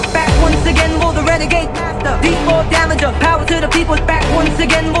renegade master. D4 damager, power to the people's back once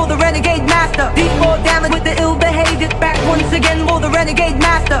again. For the renegade master. D4 damage with the ill behavior. Back once again. For the renegade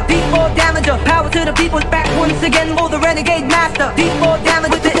master. D4 damager, power to the people's back once again. For the renegade master. D4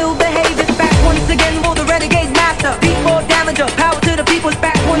 damage with the ill behavior. Back once again. For the renegade master. D4 damager, power to the people's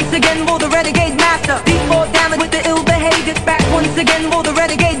back once again. For the renegade master. D4 damage with the ill behavior. Back once again. For the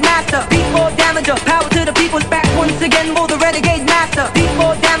renegade master. D4 damager, power to the people's back once again. For the renegade master.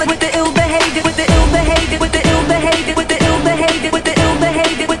 D4 damage with the ill behavior. With the ill behavior. With the ill behavior. With the ill behavior. With the ill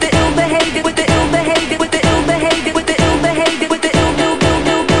behavior. With the ill behavior. With the ill behavior. With the ill behavior. With the ill behavior. With the ill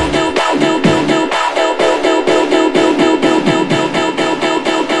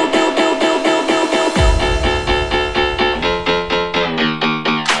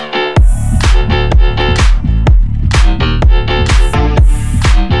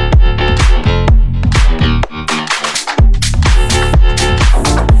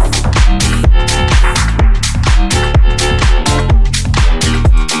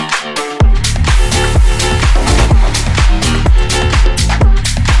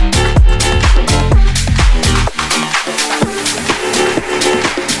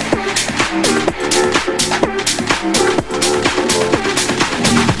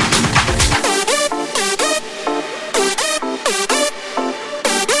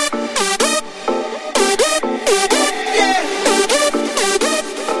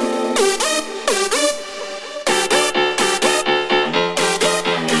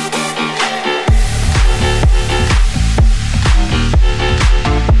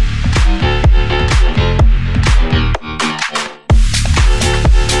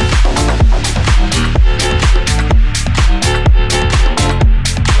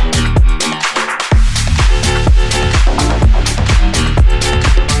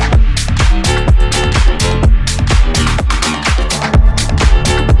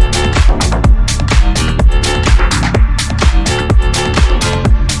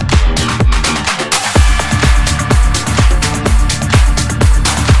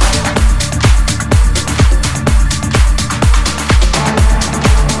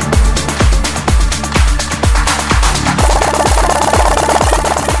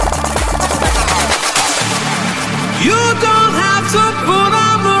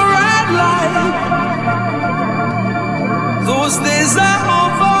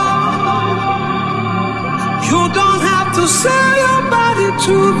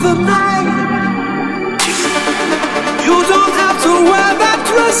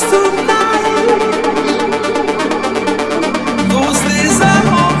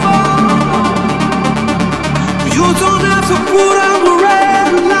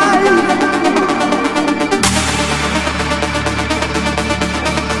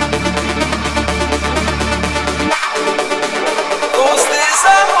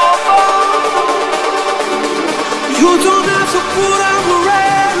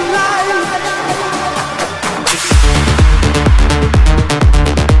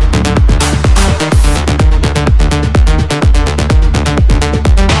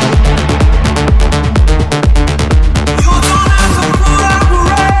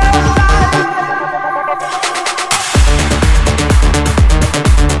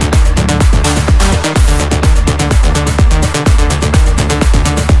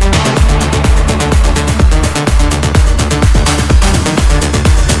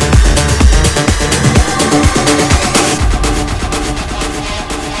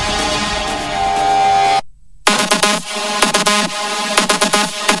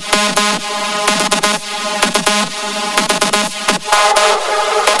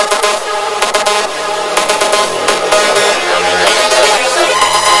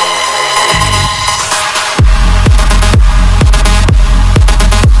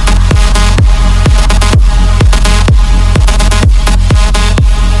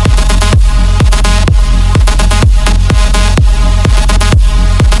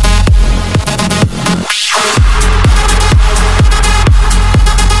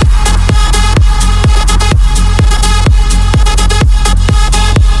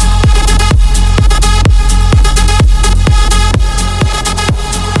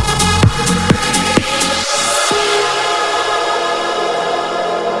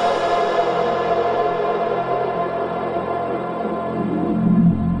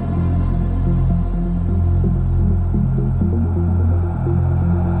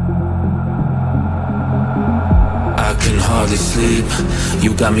hardly sleep,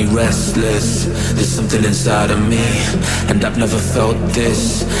 you got me restless. There's something inside of me, and I've never felt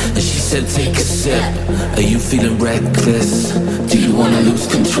this. And she said, take a sip, are you feeling reckless? Do you wanna lose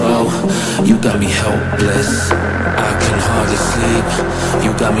control? You got me helpless. I can hardly sleep,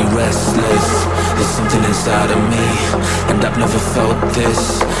 you got me restless. There's something inside of me, and I've never felt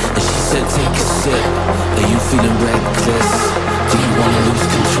this. And she said, take a sip. Are you feeling reckless? Do you wanna lose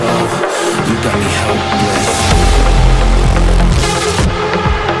control? You got me helpless.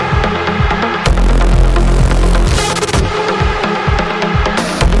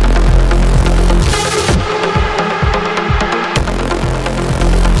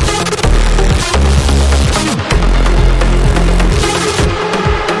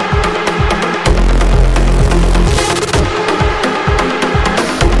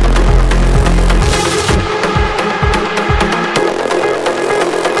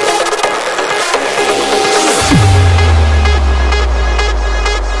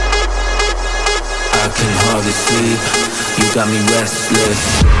 Sleep, you got me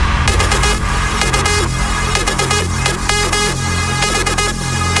restless.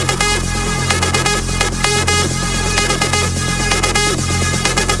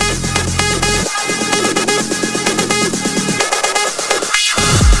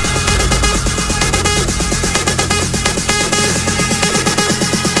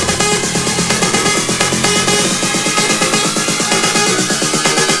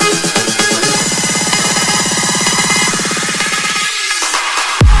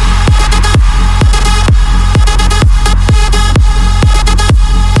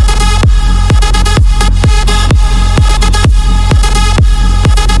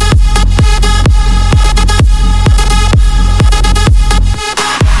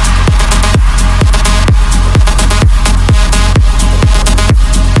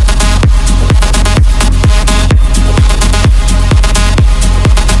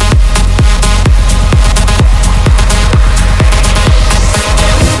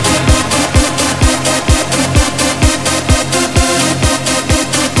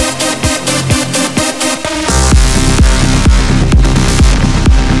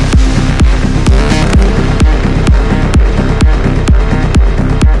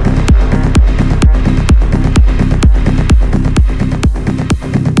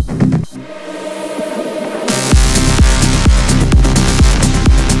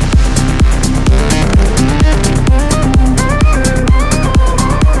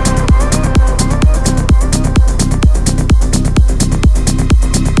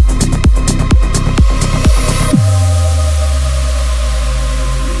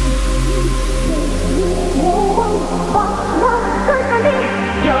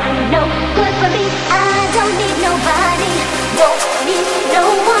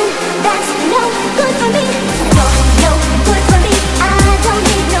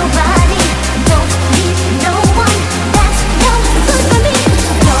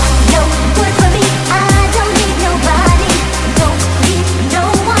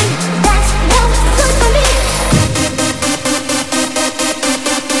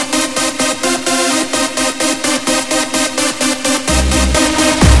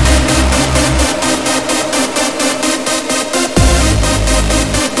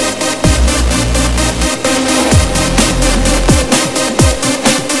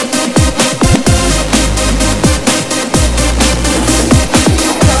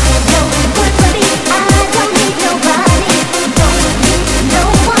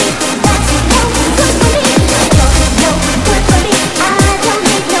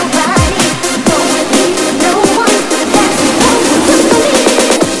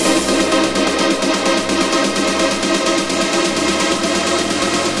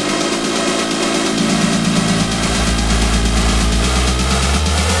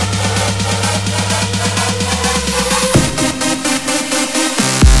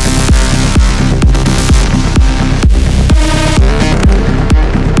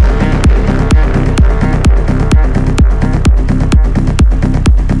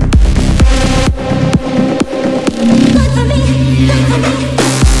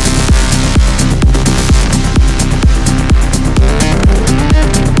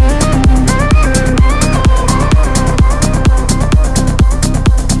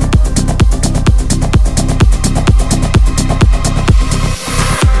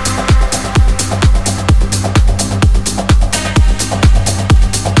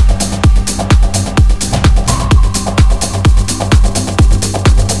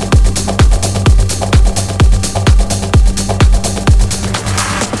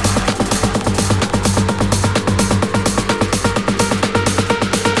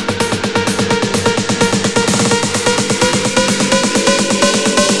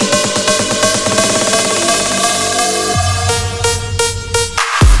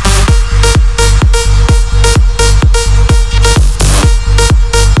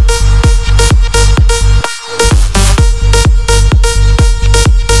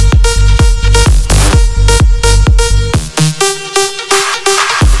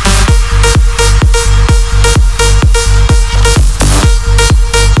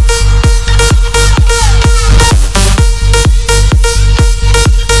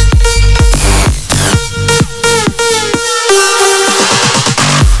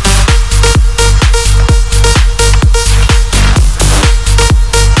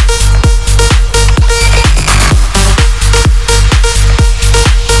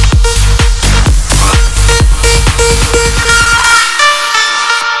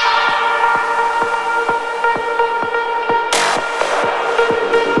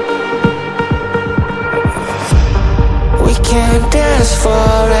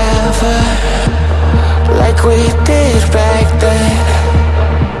 forever, like we did back then.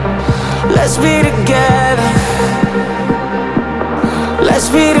 Let's be together, let's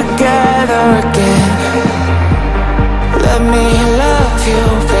be together again. Let me love you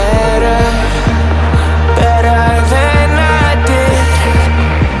better, better than I did.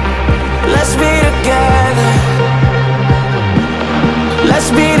 Let's be together, let's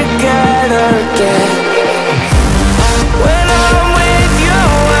be together again. When I'm with you,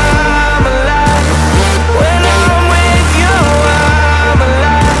 I'm alive. When I'm with you, I'm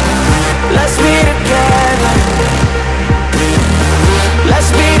alive. Let's be together, let's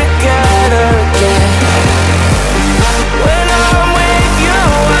be together again. When I'm with you,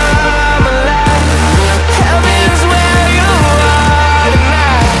 I'm alive. Heaven's where you are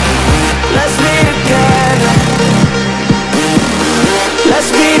tonight. Let's be together, let's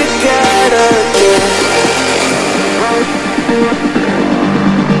be together again.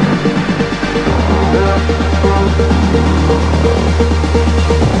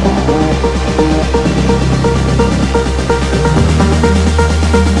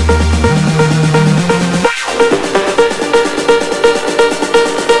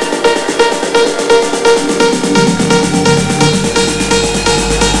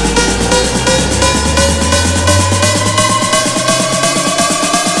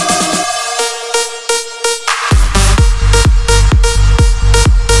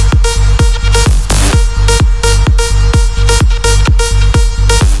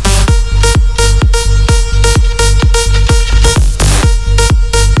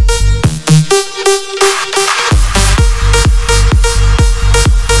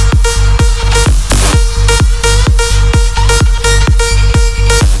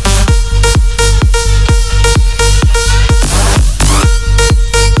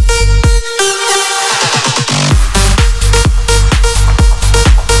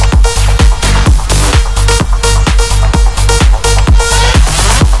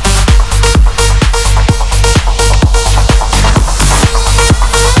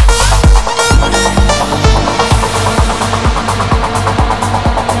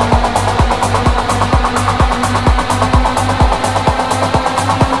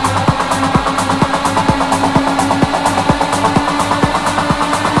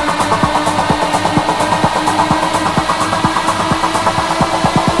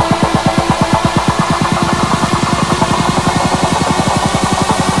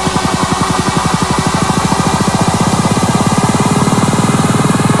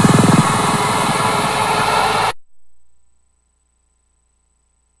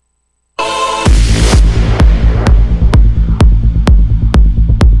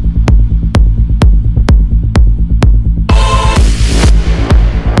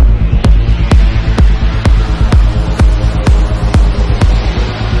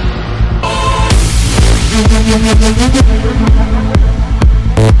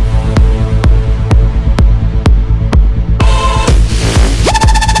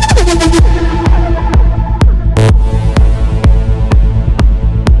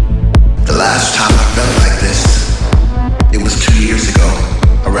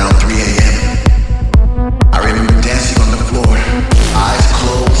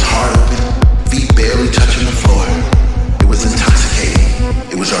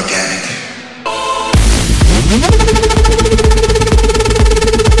 It was organic.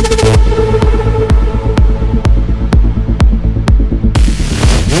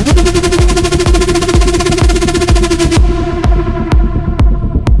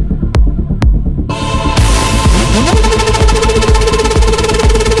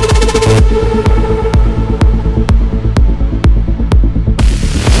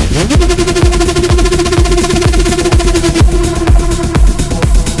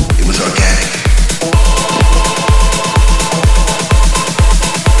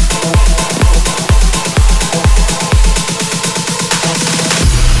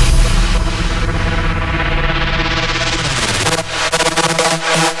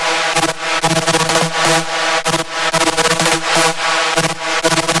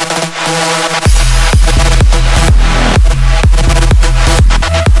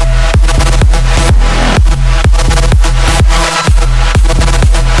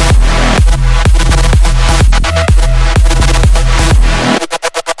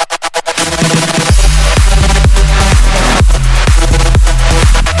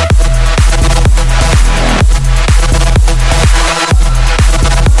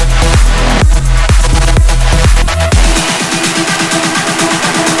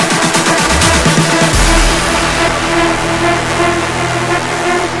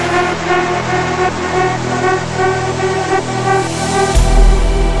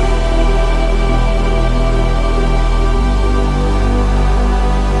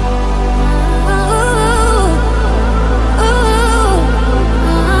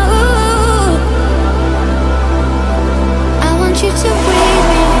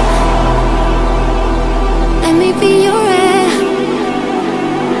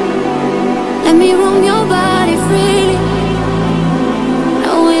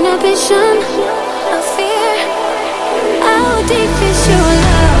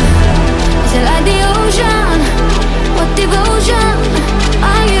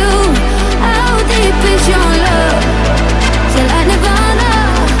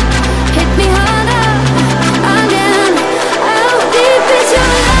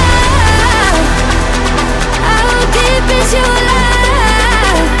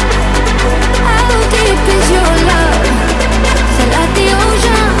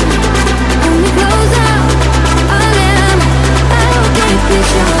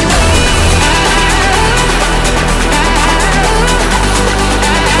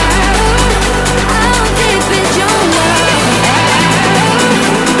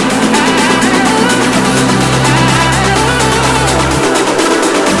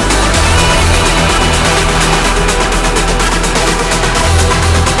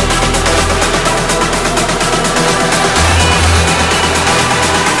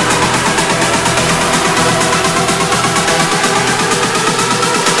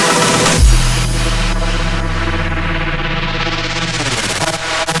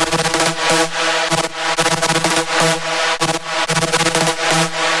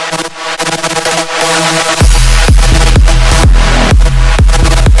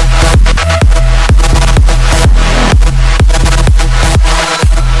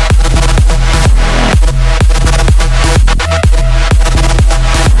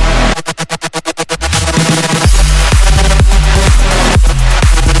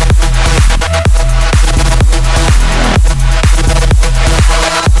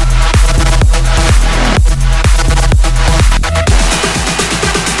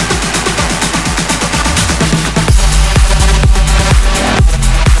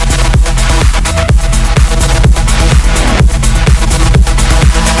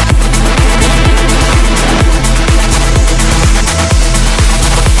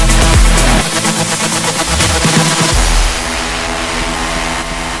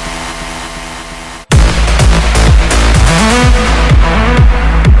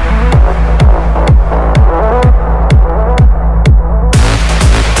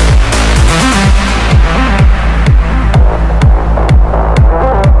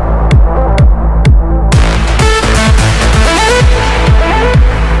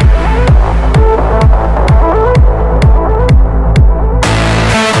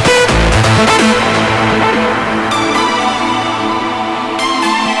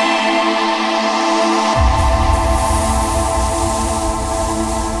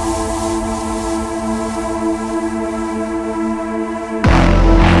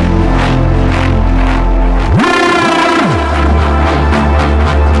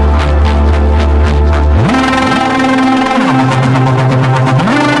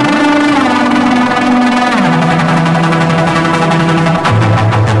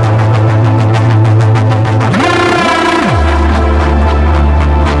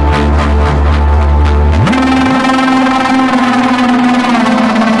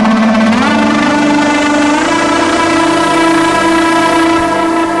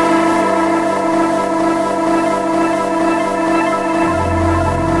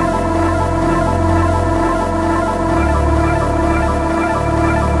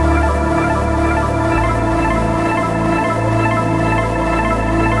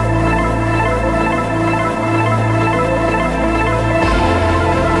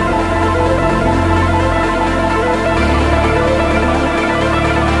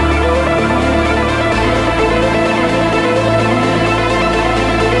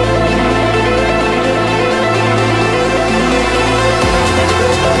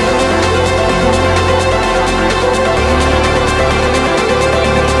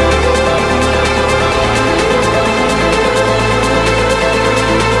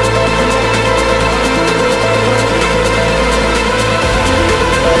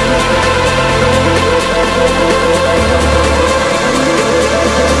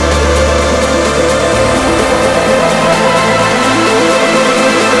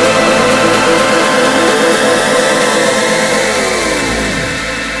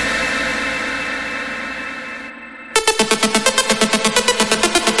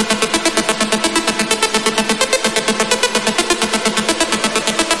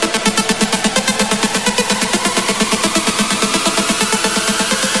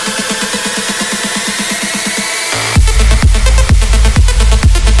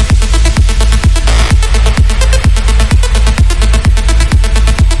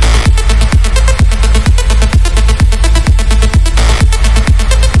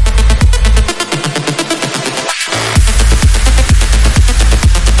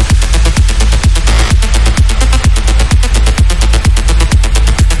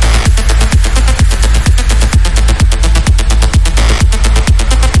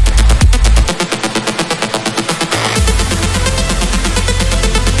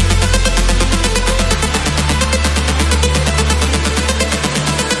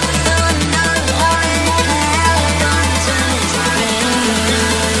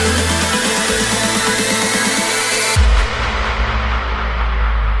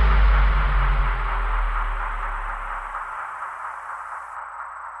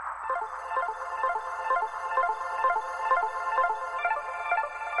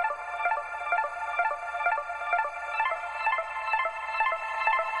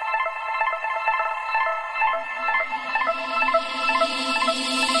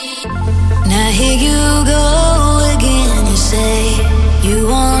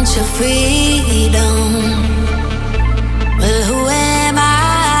 your freedom. Well, who am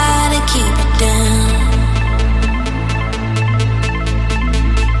I to keep it down?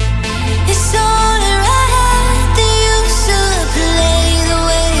 It's only right that you should play the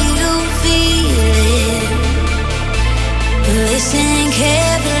way you feel it. Listen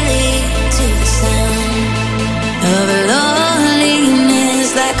carefully to the sound of loneliness,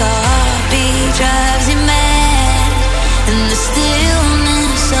 like a heartbeat drives you mad, and the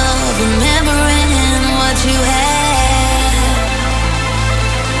stillness of remembering what you had,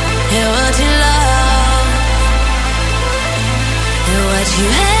 and what you love, and what you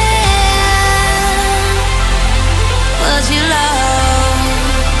had, what you love.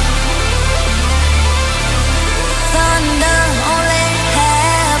 Thunder only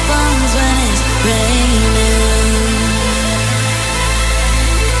happens when it's raining.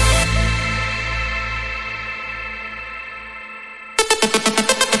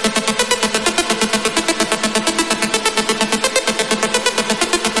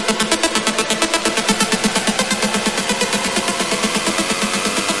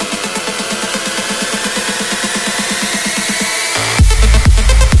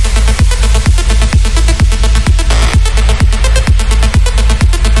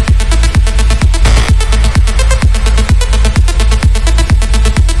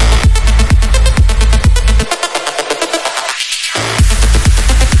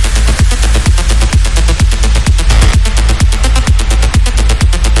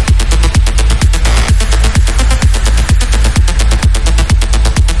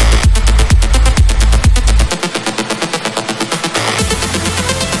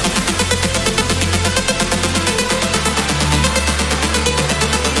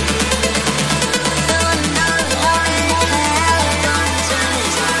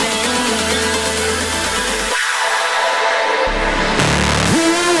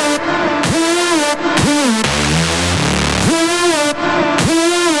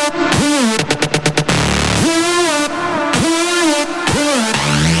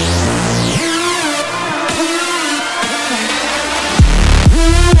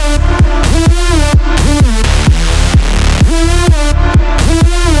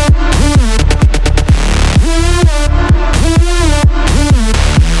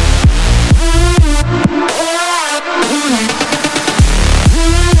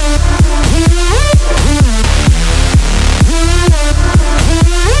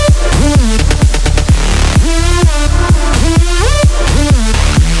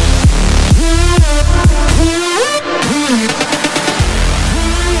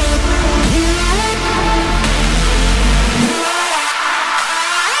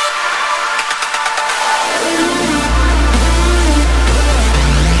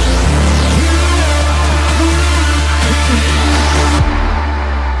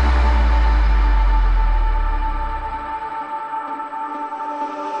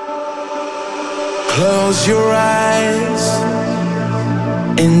 Close your eyes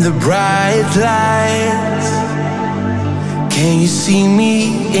in the bright lights. Can you see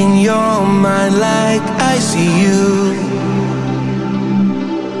me in your mind like I see you?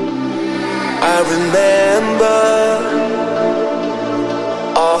 I remember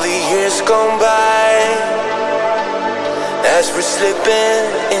all the years gone by as we're slipping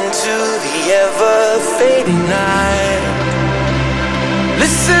into the ever-fading night.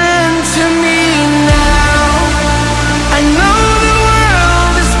 Listen to me now. I know the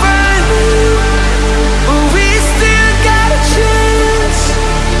world is burning, but we still got a chance.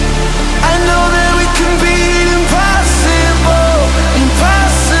 I know that we can beat impossible,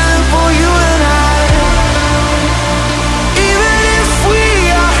 impossible, you and I. Even if we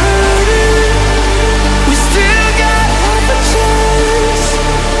are hurting, we still got half a chance.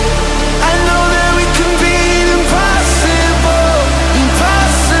 I know that we can beat impossible,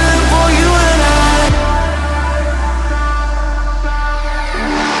 impossible, you and I.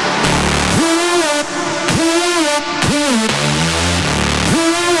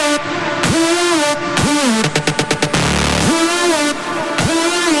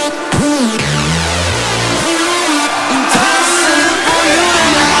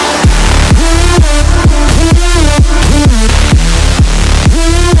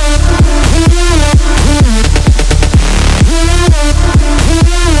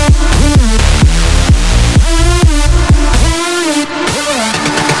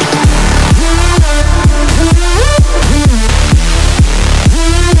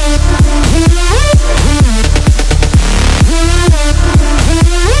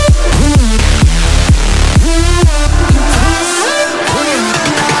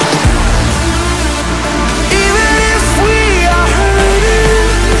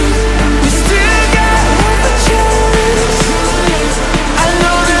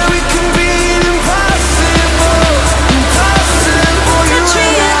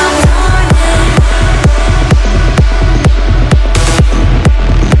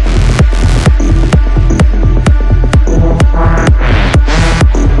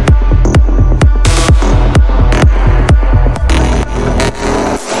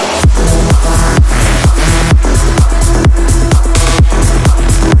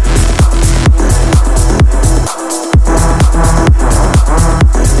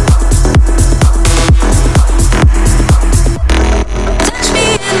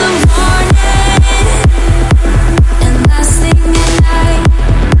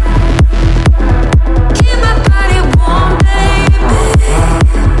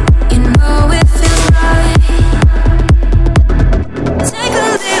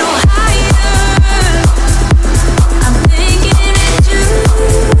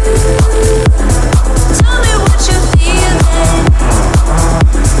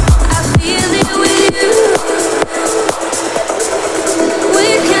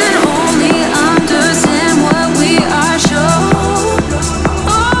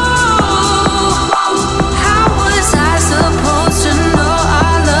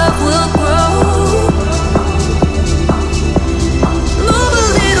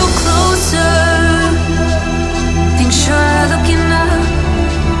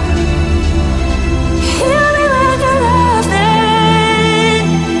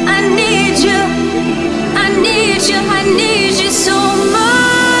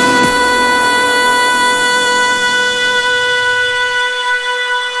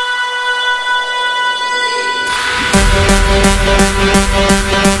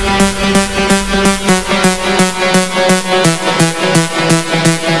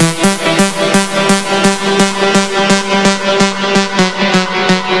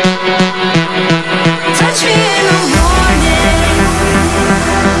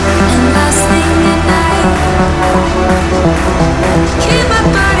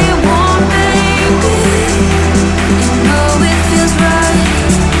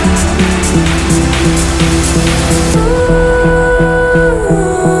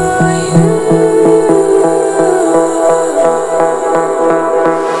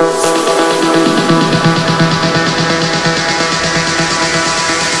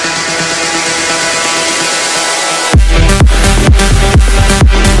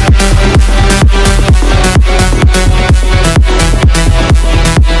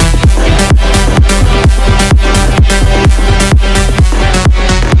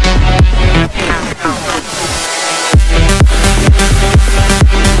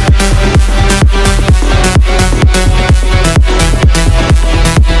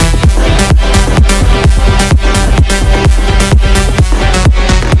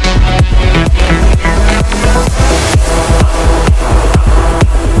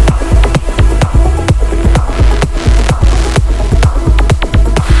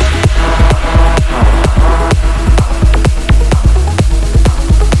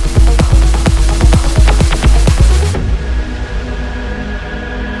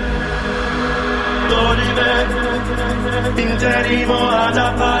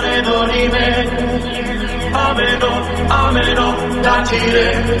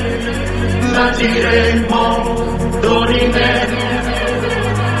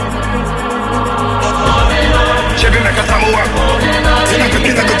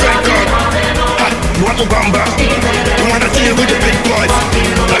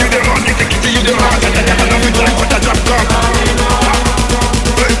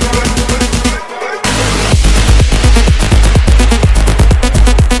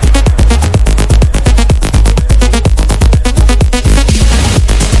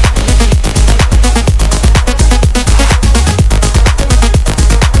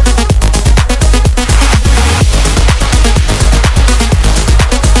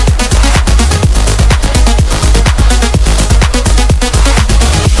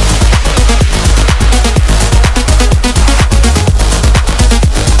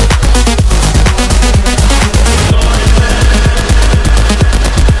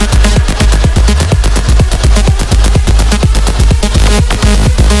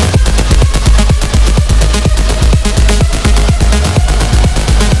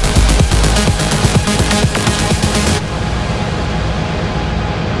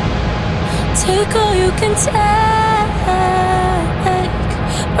 Take all you can take,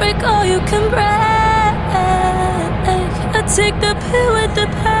 break all you can break. I take the pain with the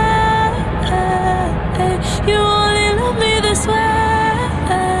pain. You only love me this way.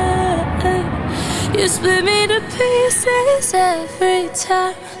 You split me to pieces every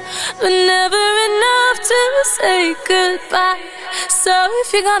time, but never enough to say goodbye. So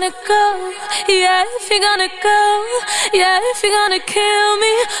if you're gonna go, yeah, if you're gonna go, yeah, if you're gonna kill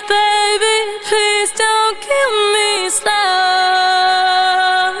me, baby, please don't kill me slow.